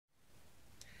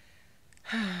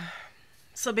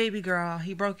So baby girl,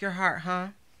 he broke your heart, huh?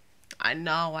 I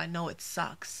know it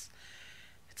sucks.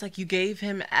 It's like you gave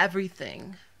him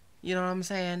everything. You know what I'm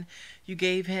saying? You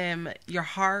gave him your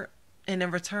heart, and in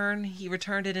return, he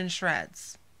returned it in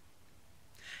shreds.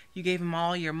 You gave him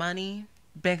all your money,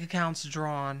 bank accounts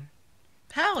drawn.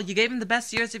 Hell, you gave him the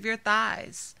best years of your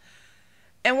thighs.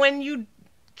 And when you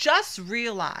just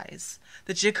realize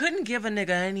that you couldn't give a nigga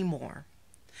any more,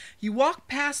 you walk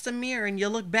past the mirror and you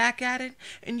look back at it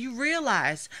and you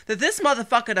realize that this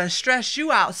motherfucker done stressed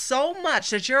you out so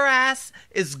much that your ass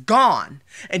is gone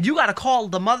and you gotta call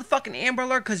the motherfucking Amber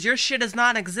Alert because your shit is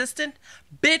non-existent.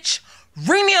 Bitch,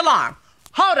 ring the alarm.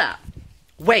 Hold up.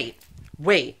 Wait.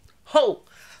 Hold.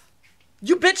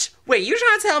 You bitch, wait, you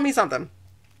trying to tell me something?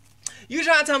 You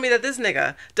trying to tell me that this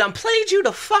nigga done played you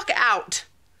the fuck out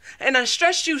and done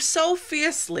stressed you so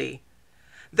fiercely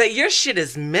that your shit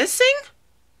is missing?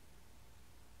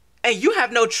 And you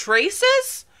have no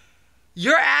traces?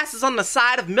 Your ass is on the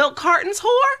side of milk cartons,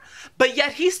 whore? But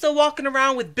yet he's still walking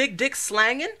around with big dick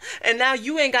slanging, and now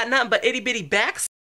you ain't got nothing but itty bitty backs?